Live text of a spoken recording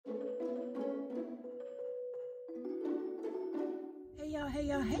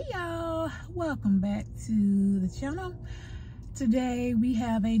Hey y'all, welcome back to the channel. Today we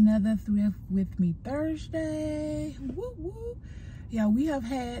have another Thrift with Me Thursday. Woo woo. Yeah, we have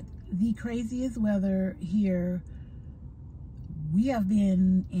had the craziest weather here. We have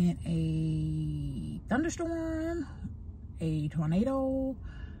been in a thunderstorm, a tornado,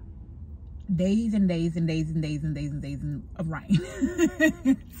 days and days and days and days and days and days of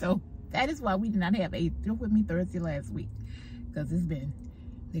rain. So that is why we did not have a Thrift with Me Thursday last week, because it's been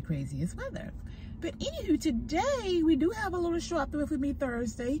the craziest weather. But anywho, today we do have a little short Thrift with Me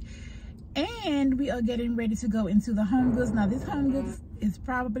Thursday, and we are getting ready to go into the home goods. Now this home goods is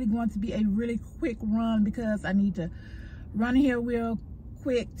probably going to be a really quick run because I need to run here real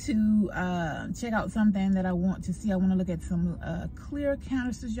quick to check out something that I want to see. I want to look at some clear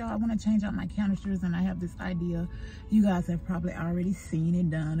canisters, y'all. I want to change out my canisters, and I have this idea. You guys have probably already seen it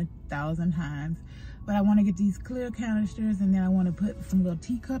done 1,000 times, but I want to get these clear canisters, and then I want to put some little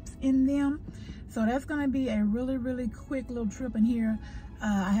teacups in them. So that's going to be a really quick little trip in here.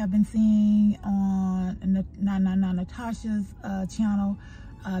 I have been seeing on Natasha's channel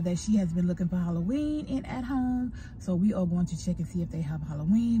that she has been looking for Halloween in at home. So we are going to check and see if they have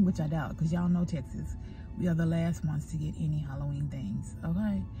Halloween, which I doubt, because y'all know Texas, we are the last ones to get any Halloween things.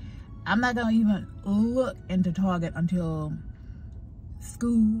 Okay, I'm not gonna even look into Target until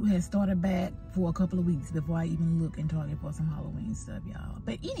school has started back for a couple of weeks before I even look in Target for some Halloween stuff, y'all.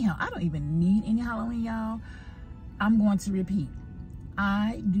 But anyhow, I don't even need any Halloween, y'all. I'm going to repeat,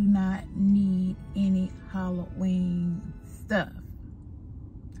 I do not need any Halloween stuff.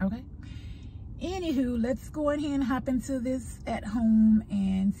 Okay, anywho, let's go ahead and hop into this at home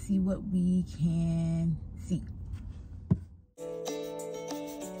and see what we can see.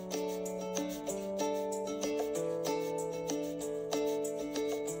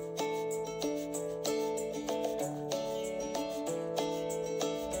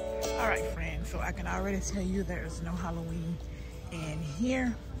 All right, friends, so I can already tell you there's no Halloween, and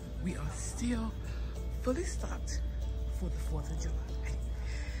here we are still fully stocked for the 4th of July.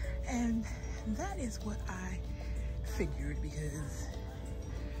 And that is what I figured, because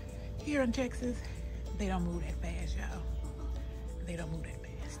here in Texas, they don't move that fast, y'all. They don't move that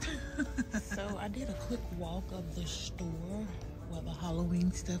fast. So I did a quick walk of the store where the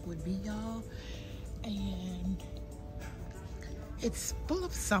Halloween stuff would be, y'all. And it's full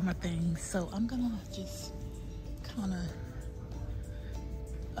of summer things. So I'm gonna just kind of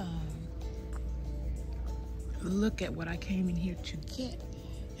look at what I came in here to get.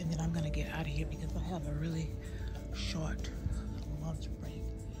 And then I'm gonna get out of here because I have a really short lunch break.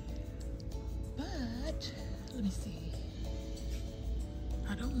 But let me see.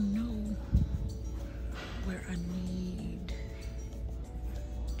 I don't know where I need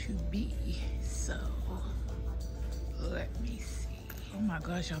to be, so let me see. Oh my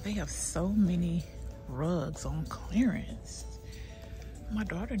gosh, y'all, they have so many rugs on clearance. My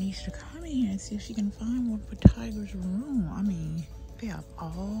daughter needs to come in here and see if she can find one for Tiger's room. I mean, they have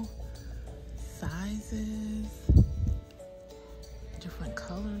all sizes, different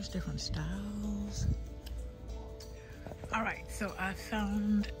colors, different styles. All right, so I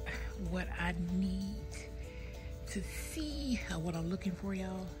found what I need to see, what I'm looking for,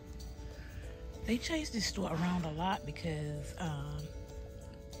 y'all. They changed this store around a lot because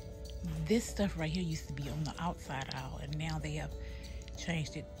this stuff right here used to be on the outside aisle, and now they have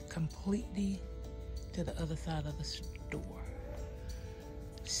changed it completely to the other side of the store.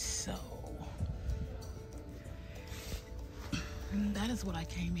 So that is what I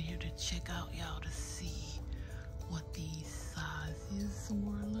came in here to check out, y'all, to see what these sizes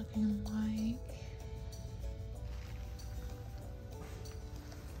were looking like.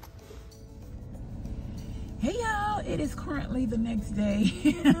 Hey y'all, it is currently the next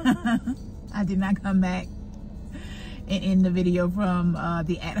day. I did not come back and end the video from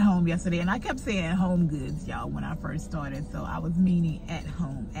the at home yesterday, and I kept saying home goods, y'all, when I first started, so I was meaning at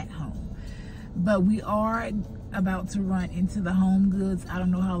home. But we are about to run into the home goods. I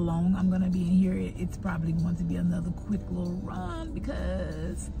don't know how long I'm gonna be in here. It's probably going to be another quick little run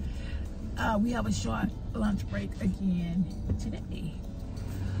because we have a short lunch break again today.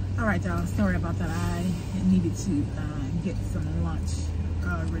 All right, y'all, sorry about that. I needed to get some lunch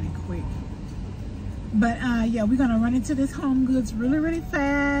really quick. But yeah, we're gonna run into this home goods really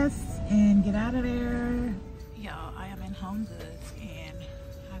fast and get out of there. Y'all, I am in home goods, and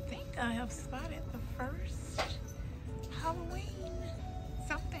I think I have spotted the first Halloween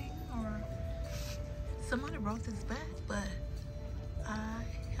something, or somebody brought this back, but I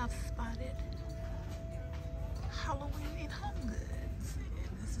have spotted Halloween in home goods,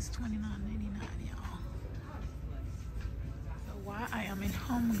 and this is $29.99, y'all. So why I am in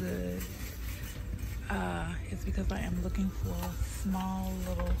HomeGoods is because I am looking for small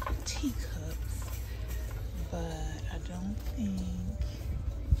little teacups, but I don't think,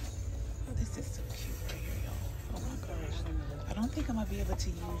 oh, this is so cute right here, y'all. Oh my gosh. I don't think I'm gonna be able to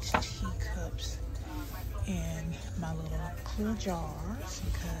use teacups in my little clear jars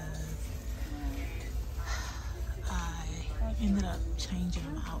because I ended up changing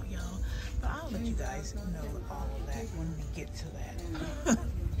them out, y'all. But I'll let you guys know all of that when we get to that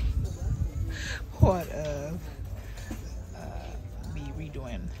part of me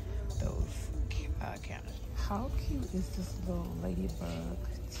redoing those counters. How cute is this little ladybug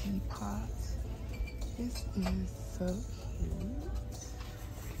teapot? This is so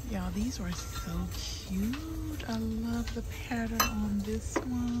cute. Y'all, these are so cute. I love the pattern on this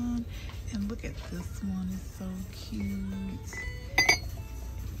one. And look at this one, it's so cute.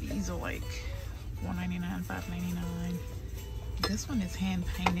 These are like $4.99, $5.99. This one is hand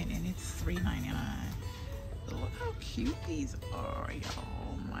painted and it's $3.99. But look how cute these are, y'all.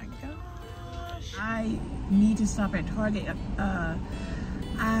 Oh my gosh. I need to stop at Target.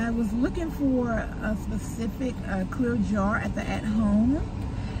 I was looking for a specific clear jar at the at home,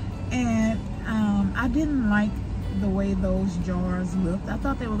 and I didn't like the way those jars looked. I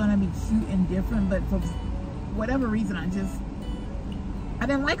thought they were gonna be cute and different, but for whatever reason, I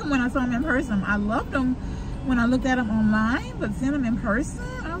didn't like them when I saw them in person. I loved them when I looked at them online, but seeing them in person,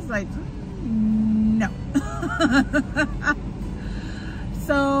 I was like, no.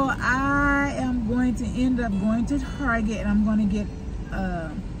 So I am going to end up going to Target, and I'm going to get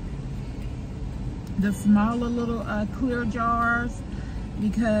the smaller little clear jars,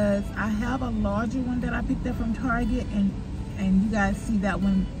 because I have a larger one that I picked up from Target, and you guys see that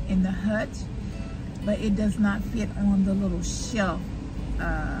one in the hutch, but it does not fit on the little shelf.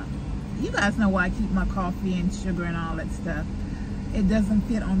 You guys know why I keep my coffee and sugar and all that stuff. It doesn't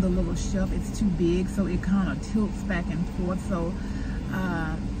fit on the little shelf. It's too big, so it kind of tilts back and forth. So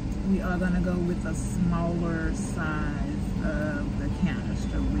we are gonna go with a smaller size of the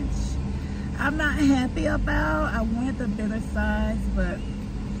canister, which I'm not happy about. I wanted the bigger size, but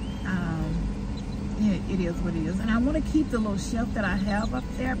it is what it is. And I want to keep the little shelf that I have up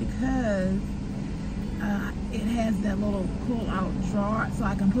there because it has that little pull out drawer, so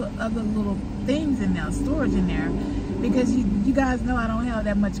I can put other little things in there, storage in there, because you guys know I don't have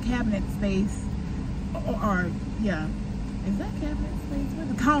that much cabinet space, or yeah, is that cabinet space?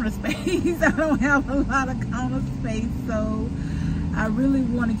 What's the counter space? I don't have a lot of counter space, so I really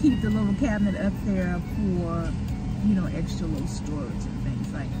want to keep the little cabinet up there for, you know, extra little storage and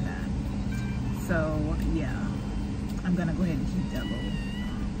things like that. So yeah, I'm gonna go ahead and keep that little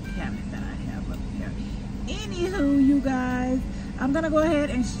cabinet that I have up there. Anywho, you guys, I'm gonna go ahead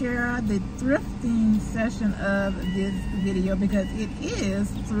and share the thrifting session of this video because it is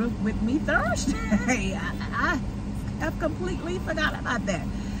Thrift with Me Thursday. I have completely forgot about that.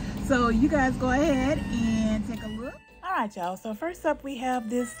 So you guys go ahead and take a look. All right, y'all, so first up we have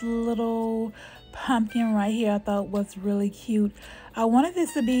this little pumpkin right here. I thought was really cute. I wanted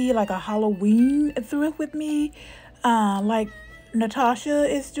this to be like a Halloween thrift with me, like Natasha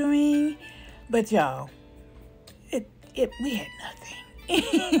is doing, but y'all, we had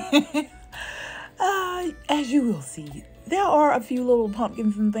nothing. As you will see, there are a few little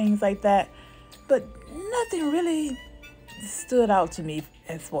pumpkins and things like that, but nothing really stood out to me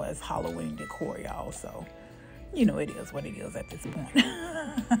as far as Halloween decor, y'all. So, you know, it is what it is at this point.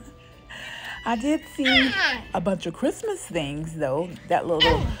 I did see a bunch of Christmas things, though. That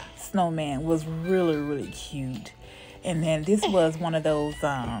little snowman was really, really cute. And then this was one of those,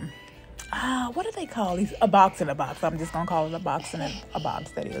 what do they call these? A box in a box. I'm just going to call it a box in a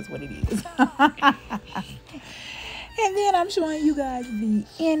box. That is what it is. And then I'm showing you guys the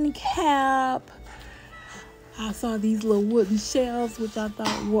end cap. I saw these little wooden shelves, which I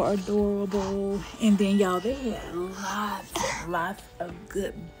thought were adorable. And then, y'all, they had lots of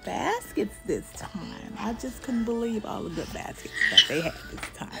good baskets this time. I just couldn't believe all the good baskets that they had this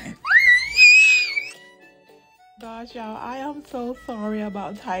time. Gosh, y'all, I am so sorry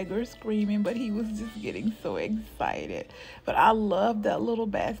about Tiger screaming, but he was just getting so excited. But I love that little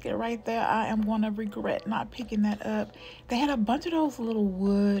basket right there. I am going to regret not picking that up. They had a bunch of those little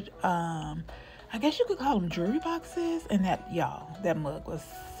wood, I guess you could call them jewelry boxes. And that, y'all, that mug was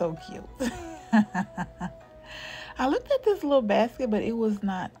so cute. I looked at this little basket, but it was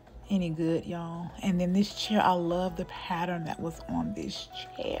not any good, y'all. And then this chair, I love the pattern that was on this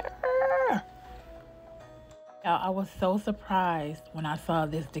chair. Y'all, I was so surprised when I saw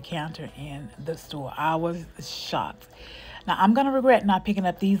this decanter in the store. I was shocked. Now, I'm going to regret not picking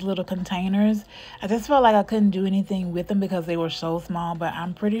up these little containers. I just felt like I couldn't do anything with them because they were so small. But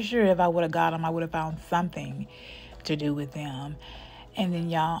I'm pretty sure if I would have got them, I would have found something to do with them. And then,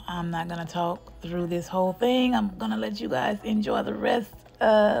 y'all, I'm not going to talk through this whole thing. I'm going to let you guys enjoy the rest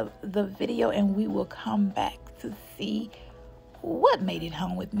of the video. And we will come back to see what made it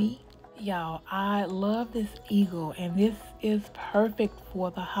home with me. Y'all, I love this eagle. And this is perfect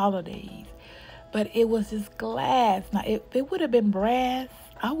for the holidays. But it was just glass. Now, if it would have been brass,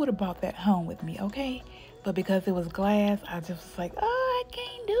 I would have brought that home with me, okay? But because it was glass, I just was like, oh, I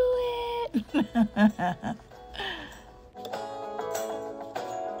can't do it.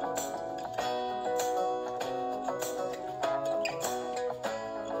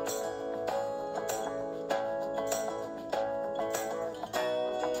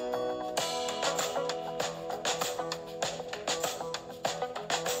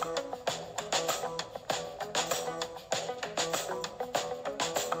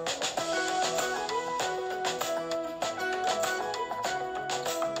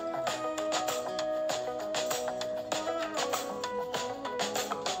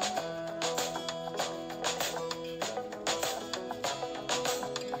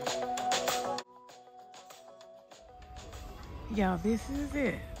 Y'all, this is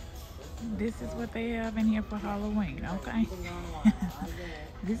it. This is what they have in here for Halloween, okay?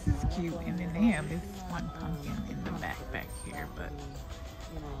 This is cute, and then they have this one pumpkin in the back here, but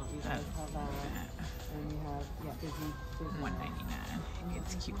that's $1.99.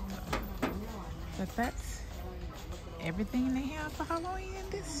 It's cute though. But that's everything they have for Halloween in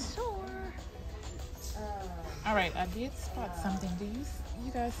this store. All right, I did spot something. Do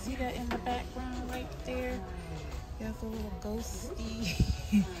you guys see that in the background right there? There's a little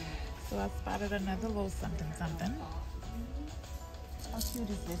ghosty. So I spotted another little something. How cute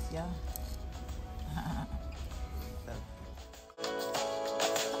is this, y'all?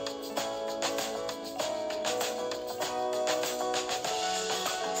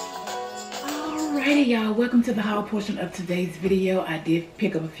 Alrighty, y'all, welcome to the haul portion of today's video. I did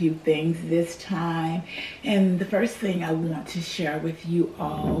pick up a few things this time, and the first thing I want to share with you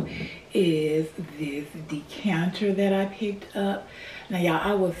all is this decanter that I picked up. Now, y'all,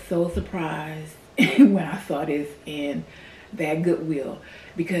 I was so surprised when I saw this in that Goodwill,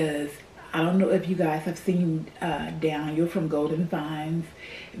 because I don't know if you guys have seen Daniel from Golden Finds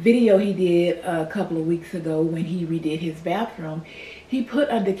video he did a couple of weeks ago when he redid his bathroom. He put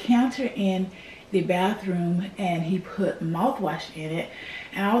a decanter in the bathroom and he put mouthwash in it,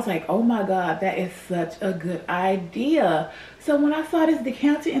 and I was like, oh my god, that is such a good idea. So when I saw this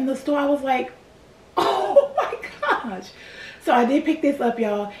decanter in the store, I was like, oh my gosh. So I did pick this up,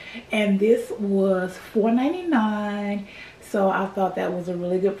 y'all, and this was $4.99. So I thought that was a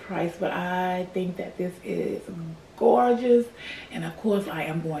really good price, but I think that this is gorgeous. And of course I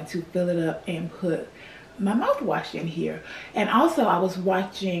am going to fill it up and put my mouthwash in here. And also I was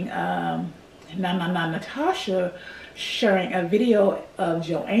watching Natasha sharing a video of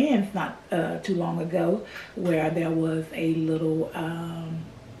Joann's not too long ago, where there was a little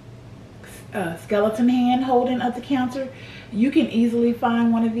skeleton hand holding up the counter. You can easily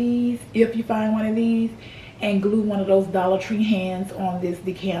find one of these, if you find one of these, and glue one of those Dollar Tree hands on this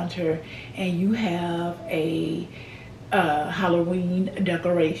decanter, and you have a Halloween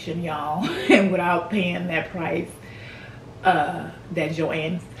decoration, y'all. And without paying that price that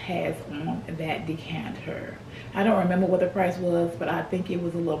Joann has on that decanter. I don't remember what the price was, but I think it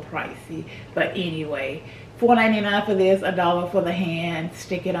was a little pricey. But anyway, $4.99 for this, $1 for the hand.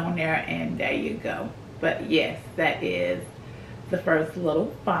 Stick it on there and there you go. But yes, that is the first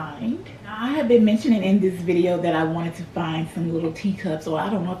little find. Now, I have been mentioning in this video that I wanted to find some little teacups, or I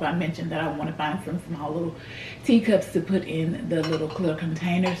don't know if I mentioned that I want to find some small little teacups to put in the little clear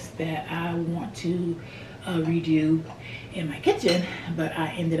containers that I want to redo in my kitchen. But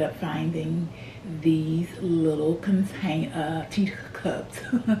I ended up finding these little teacups,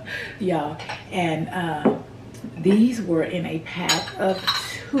 y'all, and these were in a pack of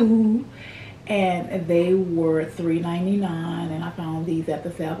 2, and they were $3.99, and I found these at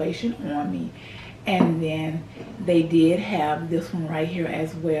the Salvation Army. And then they did have this one right here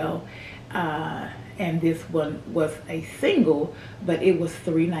as well, and this one was a single, but it was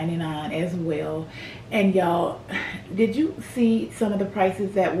 $3.99 as well. And y'all, did you see some of the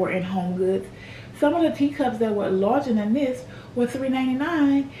prices that were in HomeGoods? Some of the teacups that were larger than this were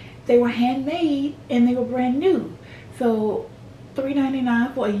 $3.99. They were handmade and they were brand new. So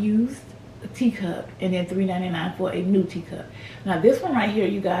 $3.99 for a used teacup, and then $3.99 for a new teacup. Now this one right here,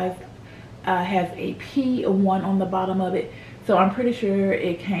 you guys, has a P1 on the bottom of it, so I'm pretty sure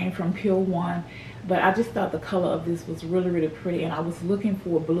it came from Pure One. but I just thought the color of this was really, really pretty, and I was looking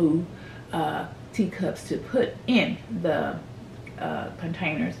for blue teacups to put in the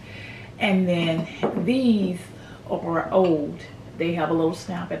containers. And then these are old. They have a little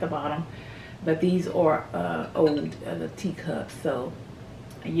stamp at the bottom, but these are old, the teacups. So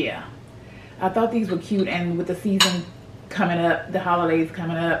yeah, I thought these were cute, and with the season coming up, the holidays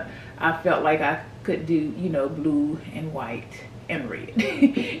coming up, I felt like I could do, you know, blue and white and red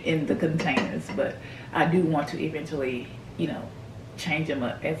in the containers, but I do want to eventually, you know, change them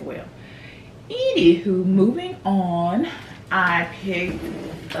up as well. Anywho, moving on, I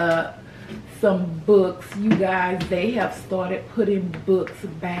picked up some books. You guys, they have started putting books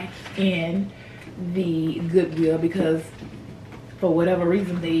back in the Goodwill because for whatever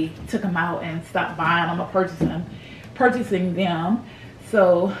reason they took them out and stopped buying them or purchasing them.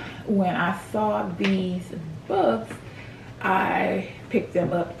 So when I saw these books, I picked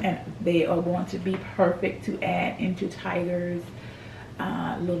them up, and they are going to be perfect to add into Tiger's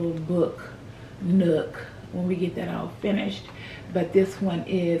little book nook when we get that all finished. But this one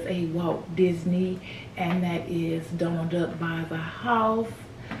is a Walt Disney, and that is Donald Duck Buys a House.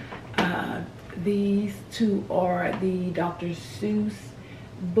 These two are the Dr. Seuss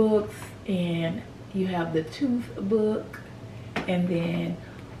books, and you have the Tooth book, and then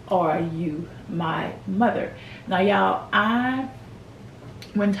Are You My Mother? Now y'all,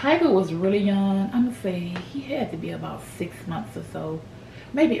 when Tiger was really young, I'm gonna say he had to be about 6 months or so,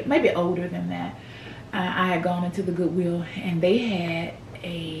 maybe older than that. I had gone into the Goodwill, and they had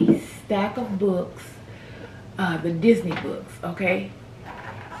a stack of books, the Disney books, okay,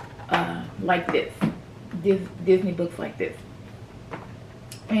 like this, Disney books like this.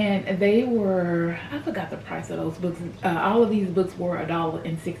 And they were, I forgot the price of those books. All of these books were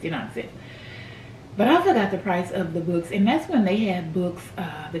 $1.69. But I forgot the price of the books. And that's when they had books,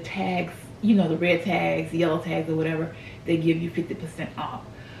 the tags, you know, the red tags, yellow tags, or whatever, they give you 50% off.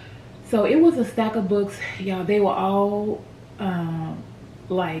 So it was a stack of books, y'all. They were all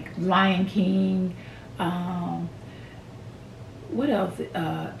like Lion King, what else?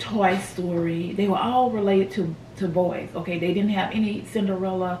 Toy Story. They were all related to boys, okay? They didn't have any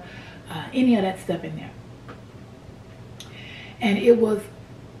Cinderella, any of that stuff in there. And it was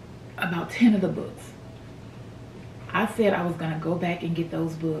about 10 of the books. I said I was gonna go back and get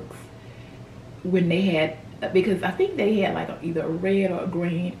those books when they had, because I think they had like either a red or a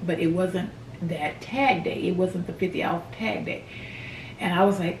green, but it wasn't that tag day. It wasn't the 50 off tag day. And I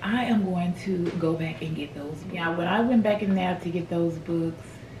was like, I am going to go back and get those. Yeah, when I went back in there to get those books,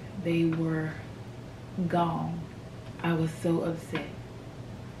 they were gone. I was so upset.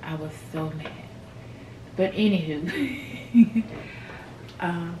 I was so mad. But anywho,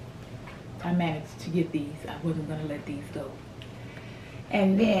 I managed to get these. I wasn't gonna let these go.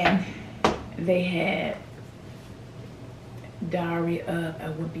 And then they had Diary of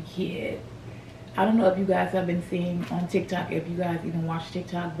a Wimpy Kid. I don't know if you guys have been seeing on TikTok, if you guys even watch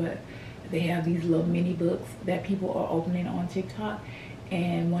TikTok, but they have these little mini books that people are opening on TikTok.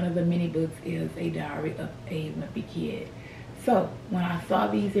 And one of the mini books is a Diary of a Wimpy Kid. So when I saw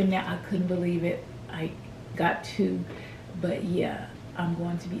these in there, I couldn't believe it. I got two, but yeah, I'm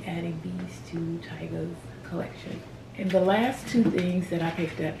going to be adding these to Tiger's collection. And the last two things that I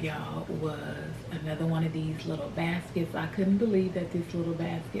picked up, y'all, was another one of these little baskets. I couldn't believe that this little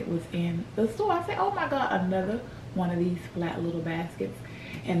basket was in the store. I said, oh my God, another one of these flat little baskets.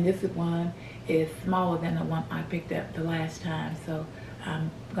 And this one is smaller than the one I picked up the last time. So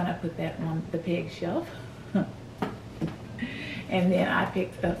I'm gonna put that on the peg shelf. And then I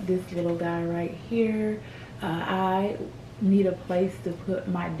picked up this little guy right here. I need a place to put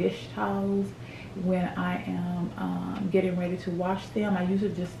my dish towels when I am getting ready to wash them. I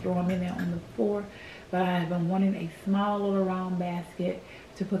usually just throw them in there on the floor, but I have been wanting a small little round basket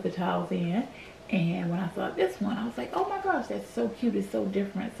to put the towels in. And when I saw this one, I was like, oh my gosh, that's so cute. It's so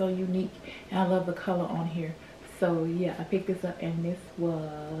different, so unique, and I love the color on here. So yeah, I picked this up, and this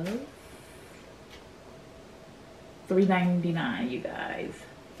was $3.99, you guys.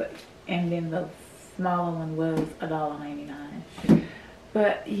 And then the smaller one was $1.99.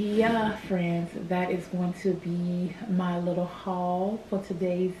 But yeah, friends, that is going to be my little haul for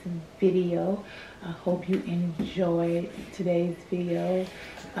today's video. I hope you enjoyed today's video.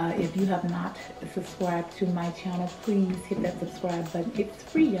 If you have not subscribed to my channel, please hit that subscribe button. It's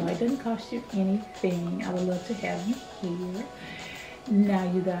free, y'all. It doesn't cost you anything. I would love to have you here. Now,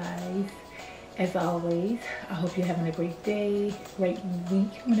 you guys, as always, I hope you're having a great day, great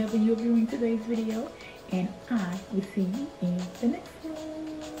week whenever you're viewing today's video. And I will see you in the next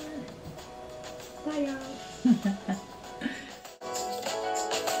one. Bye, y'all.